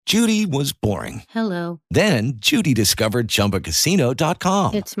Judy was boring. Hello. Then Judy discovered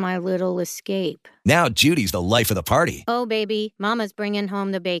ChumbaCasino.com. It's my little escape. Now Judy's the life of the party. Oh, baby, mama's bringing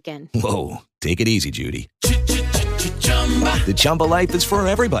home the bacon. Whoa, take it easy, Judy. The Chumba life is for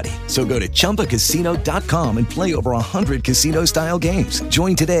everybody. So go to ChumbaCasino.com and play over 100 casino-style games.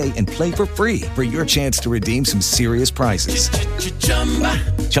 Join today and play for free for your chance to redeem some serious prizes.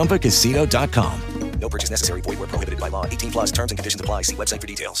 ChumbaCasino.com. No purchase necessary. Void where prohibited by law. 18 plus terms and conditions apply. See website for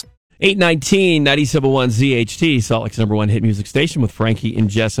details. 819 97.1 ZHT, Salt Lake's number one hit music station with Frankie and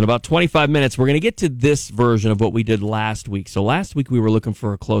Jess. In about 25 minutes, we're going to get to this version of what we did last week. So last week we were looking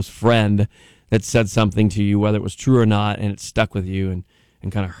for a close friend that said something to you, whether it was true or not, and it stuck with you and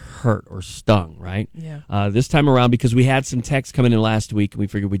kind of hurt or stung, right? Yeah. This time around, because we had some texts coming in last week, and we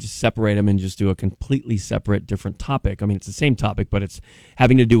figured we'd just separate them and just do a completely separate, different topic. I mean, it's the same topic, but it's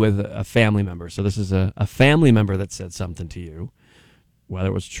having to do with a family member. So this is a family member that said something to you, whether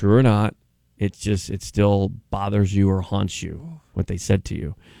it was true or not. It still bothers you or haunts you, what they said to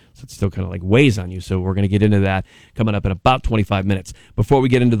you. So it still kind of like weighs on you. So we're going to get into that coming up in about 25 minutes. Before we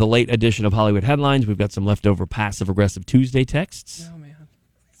get into the late edition of Hollywood Headlines, we've got some leftover passive-aggressive Tuesday texts. Oh, man.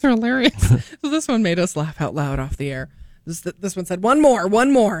 They're hilarious. So this one made us laugh out loud off the air. This one said, one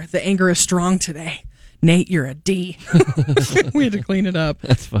more. The anger is strong today. Nate, you're a D. We had to clean it up.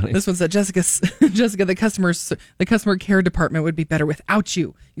 That's funny. This one said, Jessica, the customer care department would be better without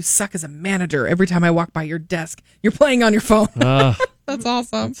you. You suck as a manager. Every time I walk by your desk, you're playing on your phone. That's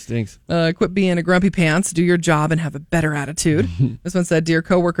awesome. That stinks. Quit being a grumpy pants. Do your job and have a better attitude. This one said, dear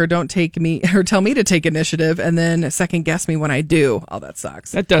coworker, don't take me or tell me to take initiative and then second guess me when I do. Oh, that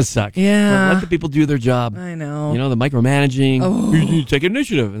sucks. That does suck. Yeah. Let the people do their job. I know. You know, the micromanaging. Oh. You need to take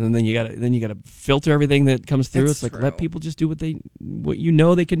initiative, and then you gotta filter everything that comes through. It's like true. let people just do what you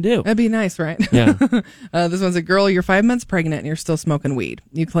know they can do. That'd be nice, right? Yeah. This one's a girl, you're 5 months pregnant and you're still smoking weed.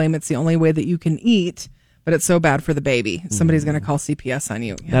 You claim it's the only way that you can eat, but it's so bad for the baby. Somebody's going to call CPS on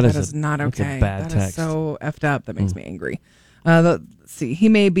you. Yeah, that is not okay. That's a bad that text. is so effed up. That makes me angry. Let's see. He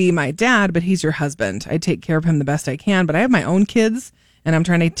may be my dad, but he's your husband. I take care of him the best I can, but I have my own kids, and I'm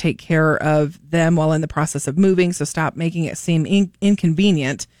trying to take care of them while in the process of moving, so stop making it seem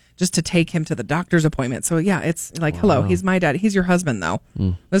inconvenient just to take him to the doctor's appointment. So, yeah, it's like, hello, he's my dad. He's your husband, though.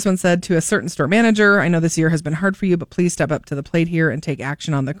 This one said, to a certain store manager, I know this year has been hard for you, but please step up to the plate here and take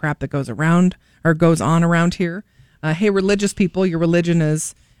action on the crap that goes on around here. Hey, religious people, your religion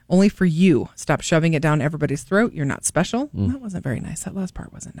is only for you. Stop shoving it down everybody's throat. You're not special. That wasn't very nice. That last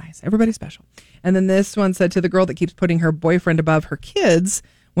part wasn't nice. Everybody's special. And then this one said, to the girl that keeps putting her boyfriend above her kids,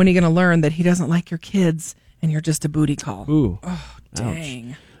 when are you going to learn that he doesn't like your kids and you're just a booty call? Ooh. Oh,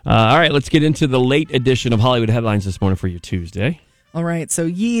 dang. Ouch. All right, let's get into the late edition of Hollywood Headlines this morning for your Tuesday. All right, so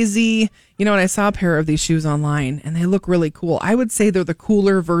Yeezy, you know, and I saw a pair of these shoes online, and they look really cool. I would say they're the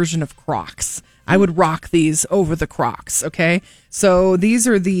cooler version of Crocs. I would rock these over the Crocs, okay? So these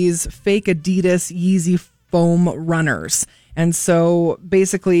are these fake Adidas Yeezy foam runners. And so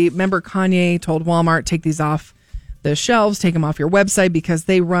basically, remember Kanye told Walmart, take these off the shelves, take them off your website because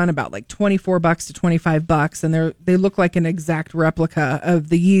they run about like $24 to $25, and they look like an exact replica of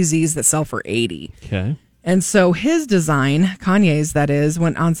the Yeezys that sell for $80. Okay. And so his design, Kanye's that is,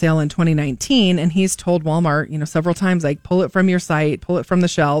 went on sale in 2019, and he's told Walmart, you know, several times, like, pull it from your site, pull it from the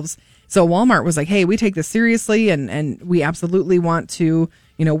shelves. So Walmart was like, hey, we take this seriously, and we absolutely want to,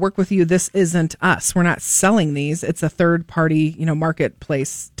 you know, work with you. This isn't us. We're not selling these. It's a third party, you know,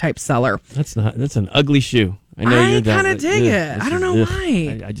 marketplace type seller. That's an ugly shoe. I know I kind of dig it. I don't know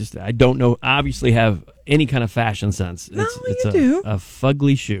why. I don't know. Obviously, have any kind of fashion sense. It's do. A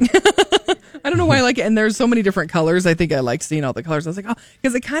fugly shoe. I don't know why I like it. And there's so many different colors. I think I like seeing all the colors. I was like, oh,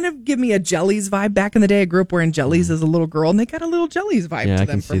 because they kind of give me a Jellies vibe. Back in the day, I grew up wearing Jellies as a little girl, and they got a little Jellies vibe to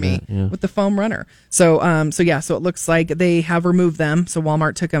them for me with the foam runner. So it looks like they have removed them. So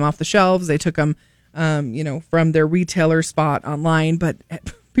Walmart took them off the shelves. They took them, from their retailer spot online, but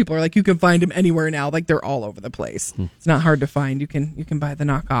people are like, you can find them anywhere now. Like, they're all over the place. It's not hard to find. You can buy the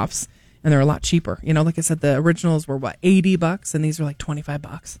knockoffs, and they're a lot cheaper. You know, like I said, the originals were $80, and these are like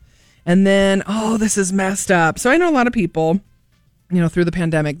 $25. And then, this is messed up. So I know a lot of people, you know, through the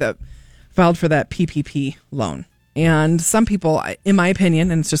pandemic that filed for that PPP loan. And some people, in my opinion,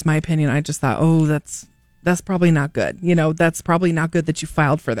 and it's just my opinion, I just thought, that's probably not good. You know, that's probably not good that you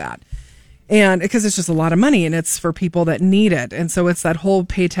filed for that. And because it's just a lot of money, and it's for people that need it. And so it's that whole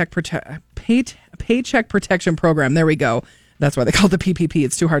paycheck protection program. There we go. That's why they call it the PPP.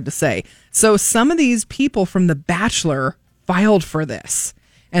 It's too hard to say. So some of these people from The Bachelor filed for this.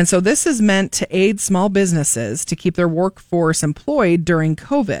 And so this is meant to aid small businesses to keep their workforce employed during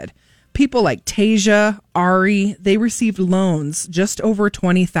COVID. people like Tasia, Ari, they received loans just over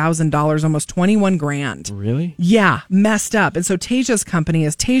 $20,000, almost 21 grand. Really? Yeah, messed up. And so Tasia's company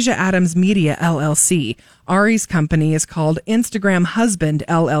is Tasia Adams Media, LLC. Ari's company is called Instagram Husband,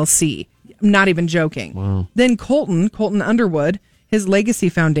 LLC. I'm not even joking. Wow. Then Colton Underwood, his Legacy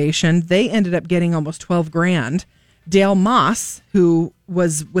Foundation, they ended up getting almost 12 grand. Dale Moss, who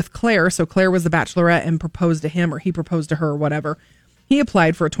was with Claire, so Claire was the bachelorette and proposed to him, or he proposed to her, or whatever. He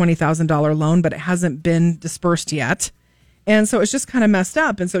applied for a $20,000 loan, but it hasn't been dispersed yet. And so it's just kind of messed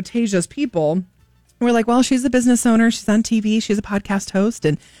up. And so Tasia's people were like, well, she's a business owner. She's on TV. She's a podcast host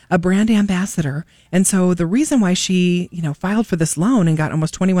and a brand ambassador. And so the reason why she, filed for this loan and got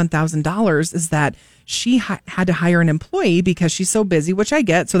almost $21,000 is that she had to hire an employee because she's so busy, which I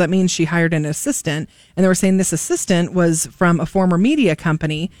get. So that means she hired an assistant. And they were saying this assistant was from a former media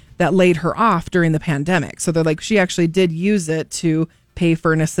company that laid her off during the pandemic. So they're like, she actually did use it to pay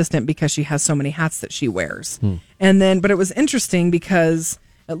for an assistant because she has so many hats that she wears. And then, but it was interesting because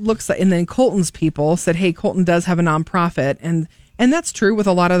it looks like, and then Colton's people said, hey, Colton does have a nonprofit. And that's true with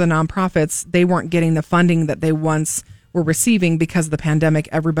a lot of the nonprofits. They weren't getting the funding that they once were receiving because of the pandemic.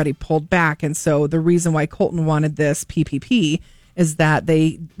 Everybody pulled back. And so the reason why Colton wanted this PPP is that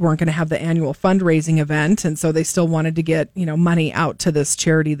they weren't going to have the annual fundraising event. And so they still wanted to get, money out to this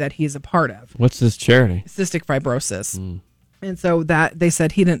charity that he's a part of. What's this charity? Cystic fibrosis. And so that they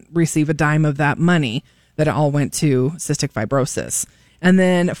said he didn't receive a dime of that money, that it all went to cystic fibrosis. And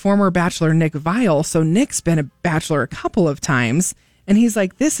then former bachelor Nick Viall. So Nick's been a bachelor a couple of times, and he's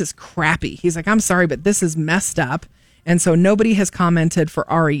like, this is crappy. He's like, I'm sorry, but this is messed up. And so nobody has commented for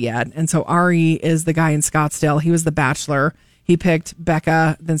Ari yet. And so Ari is the guy in Scottsdale. He was the bachelor. He picked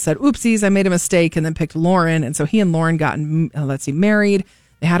Becca, then said, oopsies, I made a mistake, and then picked Lauren. And so he and Lauren got, married.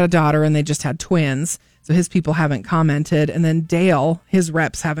 They had a daughter, and they just had twins. So his people haven't commented. And then Dale, his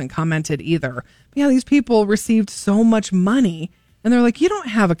reps haven't commented either. But yeah, these people received so much money. And they're like, you don't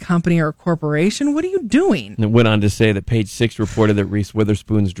have a company or a corporation. What are you doing? And it went on to say that Page Six reported that Reese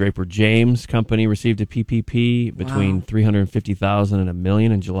Witherspoon's Draper James company received a PPP between $350,000 and $1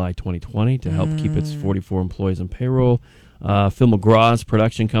 million in July 2020 to help keep its 44 employees on payroll. Phil McGraw's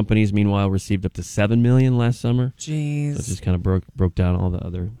production companies, meanwhile, received up to $7 million last summer. Jeez. So it just kind of broke down all the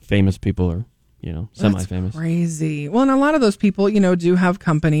other famous people or semi-famous. That's crazy. Well, and a lot of those people, do have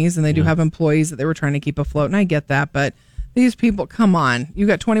companies and they do have employees that they were trying to keep afloat. And I get that, but these people, come on. You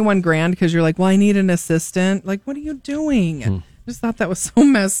got 21 grand because you're like, well, I need an assistant. Like, what are you doing? I just thought that was so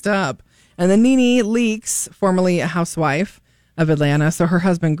messed up. And then Nene Leakes, formerly a housewife of Atlanta. So her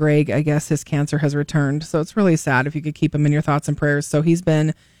husband, Greg, I guess his cancer has returned. So it's really sad if you could keep him in your thoughts and prayers. So he's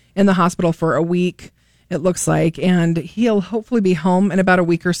been in the hospital for a week, it looks like, and he'll hopefully be home in about a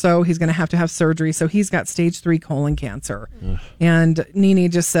week or so. He's going to have surgery. So he's got stage 3 colon cancer. And Nene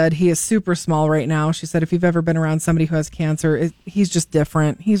just said he is super small right now. She said, if you've ever been around somebody who has cancer, he's just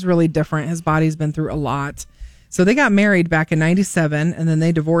different. He's really different. His body's been through a lot. So they got married back in 97, and then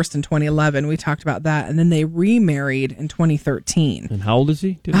they divorced in 2011. We talked about that. And then they remarried in 2013. And how old is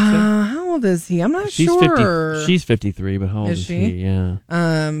he? How old is he? I'm not sure. She's 53, but how old is he? Yeah.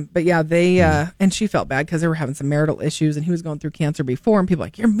 But yeah, they, and she felt bad because they were having some marital issues, and he was going through cancer before, and people were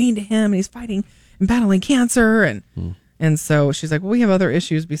like, you're mean to him, and he's fighting and battling cancer. And so she's like, well, we have other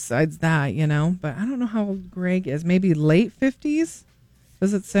issues besides that, but I don't know how old Greg is. Maybe late 50s?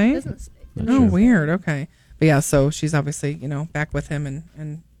 Does it say? Doesn't say. Sure. Weird. Okay. But yeah, so she's obviously, back with him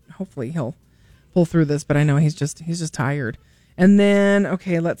and hopefully he'll pull through this, but I know he's just tired. And then,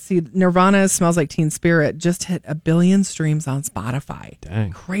 okay, let's see. Nirvana's Smells Like Teen Spirit just hit 1 billion streams on Spotify.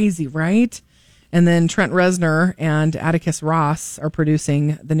 Dang. Crazy, right? And then Trent Reznor and Atticus Ross are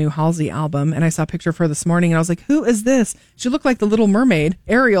producing the new Halsey album. And I saw a picture of her this morning and I was like, who is this? She looked like the Little Mermaid,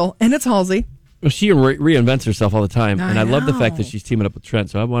 Ariel, and it's Halsey. Well, she reinvents herself all the time, and I love the fact that she's teaming up with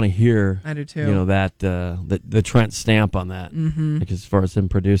Trent. So I want to hear, I do too, that the Trent stamp on that, because as far as him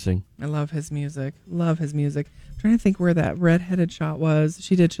producing, I love his music. I'm trying to think where that redheaded shot was.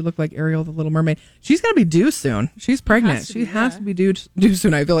 She looked like Ariel, the Little Mermaid. She's got to be due soon. She's pregnant. She has to be due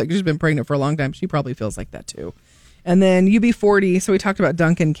soon. I feel like she's been pregnant for a long time. She probably feels like that too. And then UB40. So we talked about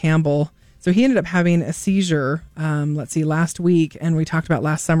Duncan Campbell. So he ended up having a seizure, last week, and we talked about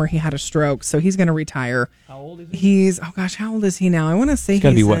last summer he had a stroke, so he's going to retire. How old is he? How old is he now? I want to say he's got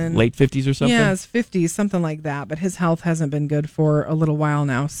to be, late 50s or something? Yeah, his 50s, something like that, but his health hasn't been good for a little while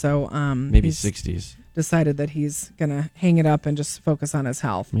now, so... maybe 60s. Decided that he's going to hang it up and just focus on his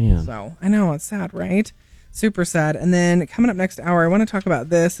health. Man. So, I know, it's sad, right? Super sad. And then coming up next hour, I want to talk about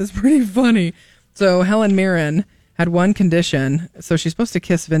this. It's pretty funny. So Helen Mirren had one condition, so she's supposed to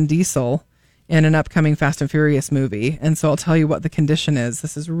kiss Vin Diesel in an upcoming Fast and Furious movie. And so I'll tell you what the condition is.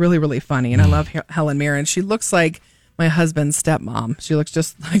 This is really, really funny. And I love Helen Mirren. She looks like my husband's stepmom. She looks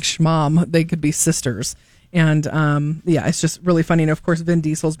just like Schmom. They could be sisters. And it's just really funny. And of course, Vin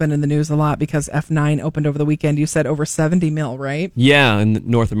Diesel's been in the news a lot because F9 opened over the weekend. You said over 70 mil, right? Yeah, in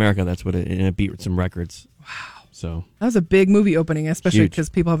North America, that's what it beat some records. Wow. So that was a big movie opening, especially because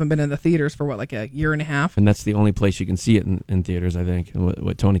people haven't been in the theaters for like a year and a half. And that's the only place you can see it in theaters, I think.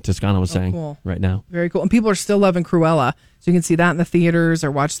 What Tony Toscano was saying right now. Very cool. And people are still loving Cruella. So you can see that in the theaters or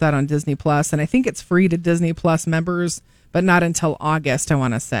watch that on Disney Plus. And I think it's free to Disney Plus members, but not until August, I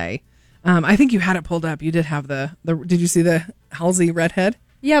want to say. I think you had it pulled up. You did have the did you see the Halsey redhead?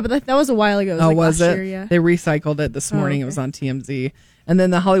 Yeah, but that was a while ago. It was last year, yeah. They recycled it this morning. It was on TMZ. And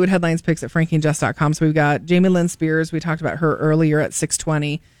then the Hollywood Headlines picks at frankieandjess.com. So we've got Jamie Lynn Spears. We talked about her earlier at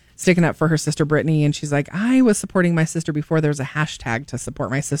 6:20, sticking up for her sister Brittany. And she's like, I was supporting my sister before there was a hashtag to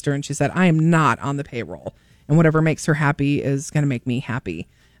support my sister. And she said, I am not on the payroll. And whatever makes her happy is going to make me happy.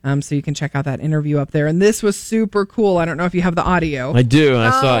 So you can check out that interview up there. And this was super cool. I don't know if you have the audio. I do.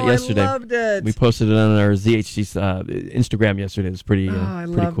 I saw it yesterday. I loved it. We posted it on our ZHC Instagram yesterday. It was pretty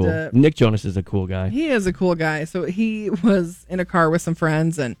cool. It. Nick Jonas is a cool guy. He is a cool guy. So he was in a car with some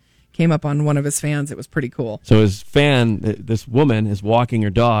friends and came up on one of his fans. It was pretty cool. So his fan, this woman, is walking her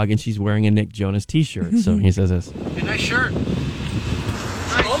dog, and she's wearing a Nick Jonas T-shirt. So he says this. A nice shirt.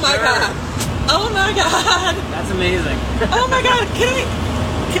 Oh my God. Oh my God. That's amazing. Oh my God. Can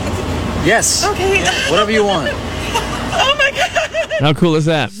Yes. Okay. Whatever you want. Oh my God. How cool is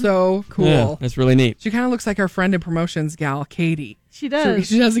that? So cool. Yeah, that's really neat. She kind of looks like our friend in promotions gal, Katie. She does.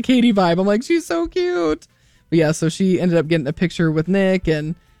 She has a Katie vibe. I'm like, she's so cute. But yeah, so she ended up getting a picture with Nick,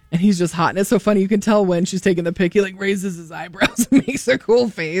 and he's just hot. And it's so funny. You can tell when she's taking the pic, he like raises his eyebrows and makes a cool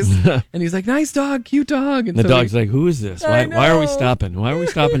face. And he's like, nice dog, cute dog. And the dog's like, who is this? Why are we stopping? Why are we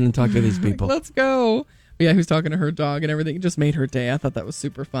stopping and talk to these people? Let's go. But yeah, he was talking to her dog and everything. It just made her day. I thought that was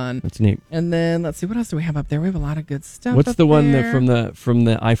super fun. That's neat. And then let's see, what else do we have up there? We have a lot of good stuff. What's the one there. from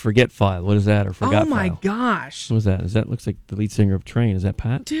the I Forget file? What is that? Or Forgot Oh my file? gosh. What was that? Is that looks like the lead singer of Train? Is that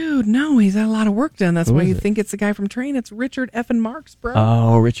Pat? Dude, no, he's had a lot of work done. That's Who why is you it? think it's the guy from Train. It's Richard effing Marx, bro.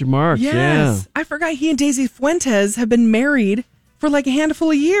 Oh, Richard Marx. Yes. Yeah. I forgot he and Daisy Fuentes have been married for like a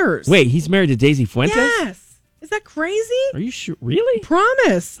handful of years. Wait, he's married to Daisy Fuentes? Yes. Is that crazy? Are you sure? Really?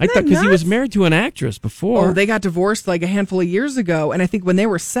 Promise. I thought because he was married to an actress before. Oh, they got divorced like a handful of years ago. And I think when they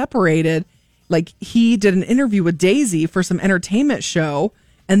were separated, like he did an interview with Daisy for some entertainment show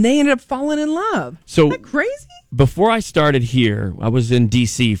and they ended up falling in love. So, Isn't that crazy? Before I started here, I was in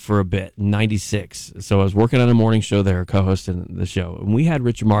D.C. for a bit, in 96. So I was working on a morning show there, co-hosting the show. And we had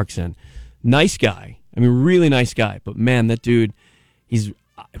Richard Marx in. Nice guy. I mean, really nice guy. But man, that dude, he's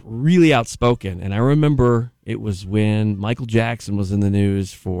really outspoken. And I remember it was when Michael Jackson was in the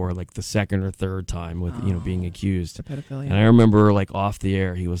news for like the second or third time with being accused. And I remember like off the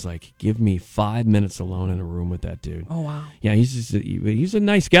air, he was like, "Give me 5 minutes alone in a room with that dude." Oh wow. Yeah, he's a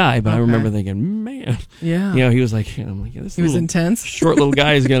nice guy, but I remember thinking, man, yeah, he was like, I'm like, this he was intense. Short little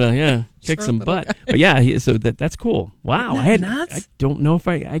guy is gonna kick some butt. Guy. But yeah, so that's cool. Wow, I don't know if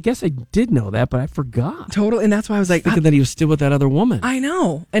I guess I did know that, but I forgot. Totally, and that's why I was like thinking that he was still with that other woman. I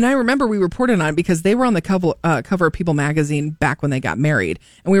know, and I remember we reported on it because they were on the cover of People magazine back when they got married,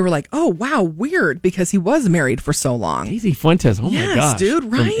 and we were like, oh wow, weird, because he was married for so long. Daisy Fuentes, oh my gosh, dude,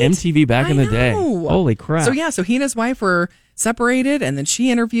 right? From MTV back in the day. Holy crap! So he and his wife were separated, and then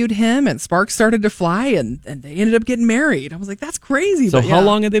she interviewed him, and sparks started to fly, and they ended up getting married. I was like, that's crazy. So how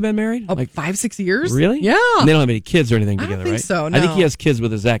long had they been married? Like 5-6 years. Really? Yeah. And they don't have any kids or anything together, I don't think right? so. No. I think he has kids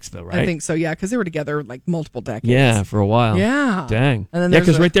with his ex, though, right? I think so. Yeah, because they were together like multiple decades. Yeah, for a while. Yeah. Dang. And then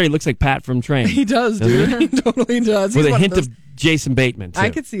because right there he looks like Pat from Train. He does, dude. He totally does. With a hint of Jason Bateman, too.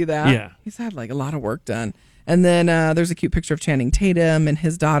 I could see that. Yeah. He's had like a lot of work done. And then there's a cute picture of Channing Tatum and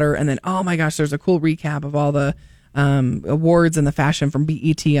his daughter. And then, oh my gosh, there's a cool recap of all the awards and the fashion from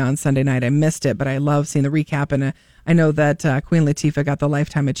BET on Sunday night. I missed it, but I love seeing the recap. And I know that Queen Latifah got the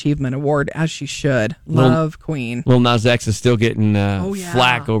Lifetime Achievement Award, as she should. Love Queen. Lil Nas X is still getting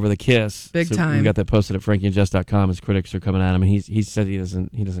flack over the kiss. Big time. We got that posted at frankieandjess.com. His critics are coming at him, and he said he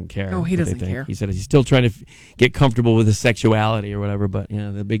doesn't care. Oh, he doesn't care. He said he's still trying to get comfortable with his sexuality or whatever. But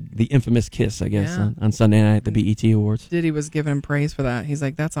the infamous kiss, I guess, on Sunday night at the BET Awards. Diddy was giving him praise for that. He's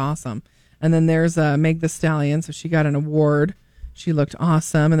like, that's awesome. And then there's Meg Thee Stallion, so she got an award. She looked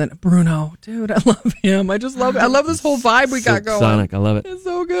awesome. And then Bruno, dude, I love him. I love this whole vibe we got going. Sonic, I love it. It's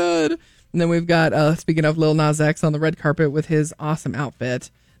so good. And then we've got, speaking of Lil Nas X on the red carpet with his awesome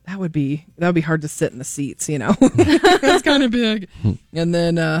outfit. That would be hard to sit in the seats, It's kind of big. And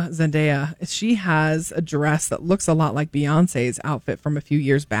then Zendaya, she has a dress that looks a lot like Beyonce's outfit from a few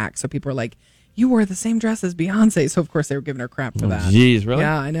years back. So people are like, you wore the same dress as Beyonce. So, of course, they were giving her crap for that. Jeez, really?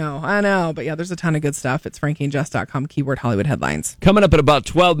 Yeah, I know. But yeah, there's a ton of good stuff. It's frankieandjess.com, keyword Hollywood headlines. Coming up in about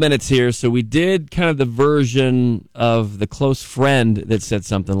 12 minutes here. So we did kind of the version of the close friend that said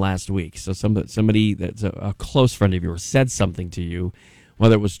something last week. So somebody that's a close friend of yours said something to you,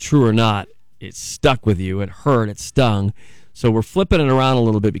 whether it was true or not, it stuck with you. It hurt. It stung. So we're flipping it around a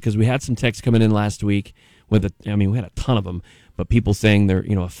little bit because we had some texts coming in last week we had a ton of them, but people saying they're,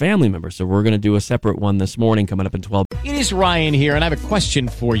 a family member. So we're going to do a separate one this morning coming up in 12. It is Ryan here, and I have a question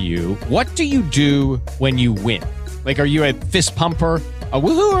for you. What do you do when you win? Like, are you a fist pumper, a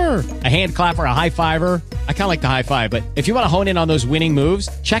woohooer, a hand clapper, a high fiver? I kind of like the high five, but if you want to hone in on those winning moves,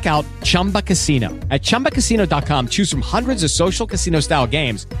 check out Chumba Casino. At ChumbaCasino.com, choose from hundreds of social casino-style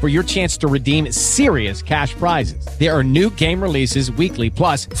games for your chance to redeem serious cash prizes. There are new game releases weekly,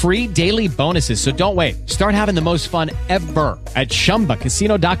 plus free daily bonuses. So don't wait. Start having the most fun ever at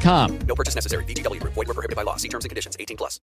ChumbaCasino.com. No purchase necessary. VGW. Void where prohibited by law. See terms and conditions. 18+.